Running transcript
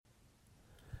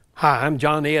Hi, I'm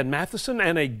John Ed Matheson,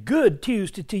 and a good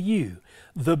Tuesday to you.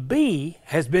 The bee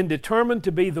has been determined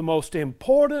to be the most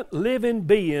important living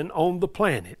being on the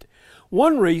planet.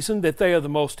 One reason that they are the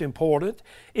most important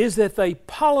is that they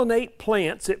pollinate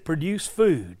plants that produce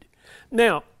food.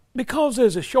 Now, because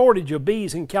there's a shortage of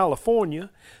bees in California,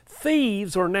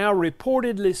 thieves are now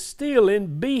reportedly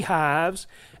stealing beehives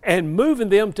and moving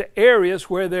them to areas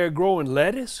where they're growing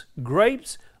lettuce,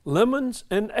 grapes, lemons,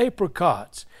 and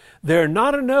apricots. There are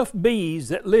not enough bees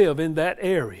that live in that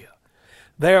area.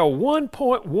 There are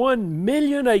 1.1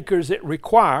 million acres that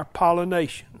require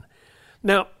pollination.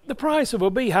 Now, the price of a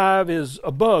beehive is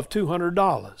above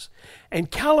 $200,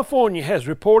 and California has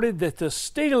reported that the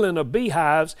stealing of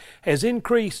beehives has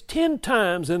increased 10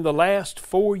 times in the last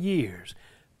 4 years.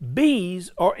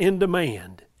 Bees are in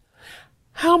demand.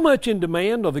 How much in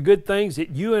demand are the good things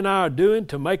that you and I are doing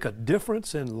to make a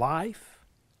difference in life?